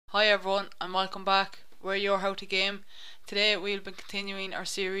Hi everyone and welcome back. We're your How to Game. Today we'll be continuing our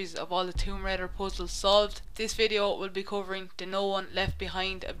series of all the Tomb Raider puzzles solved. This video will be covering the No One Left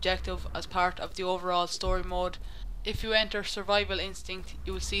Behind objective as part of the overall story mode. If you enter Survival Instinct,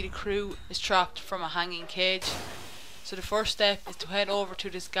 you will see the crew is trapped from a hanging cage. So the first step is to head over to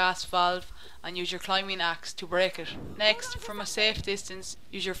this gas valve and use your climbing axe to break it. Next, from a safe distance,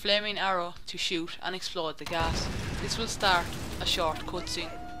 use your flaming arrow to shoot and explode the gas. This will start a short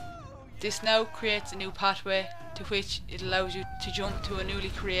cutscene. This now creates a new pathway to which it allows you to jump to a newly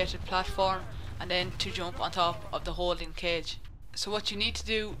created platform and then to jump on top of the holding cage. So what you need to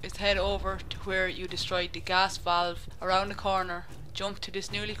do is head over to where you destroyed the gas valve around the corner, jump to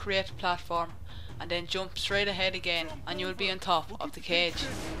this newly created platform and then jump straight ahead again and you will be on top of the cage.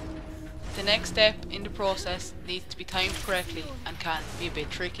 The next step in the process needs to be timed correctly and can be a bit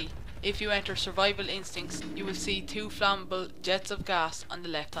tricky. If you enter Survival Instincts, you will see two flammable jets of gas on the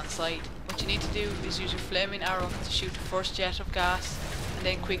left hand side. What you need to do is use your flaming arrow to shoot the first jet of gas and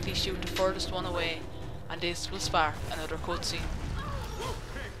then quickly shoot the furthest one away, and this will spark another cutscene.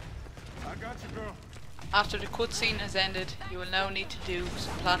 I got you, girl. After the cutscene has ended, you will now need to do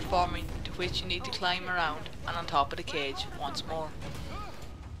some platforming to which you need to climb around and on top of the cage once more.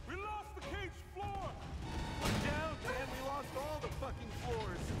 We lost the cage floor! We're down and we lost all the fucking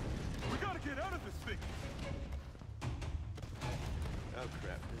floors. We gotta get out of this thing. Oh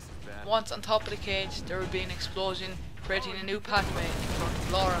crap, this is bad. Once on top of the cage, there will be an explosion, creating a new pathway in front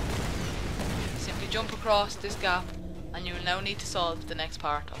of Laura. Simply jump across this gap and you will now need to solve the next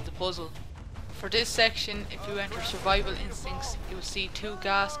part of the puzzle. For this section, if you enter Survival Instincts, you will see two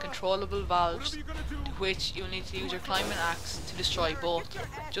gas controllable valves to which you will need to use your climbing axe to destroy both.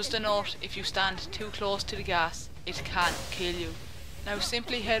 Just a note, if you stand too close to the gas, it can kill you. Now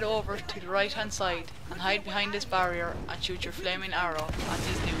simply head over to the right hand side and hide behind this barrier and shoot your flaming arrow at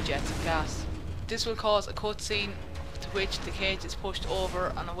these new jets of gas. This will cause a cutscene to which the cage is pushed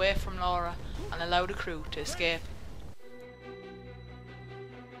over and away from Laura and allow the crew to escape.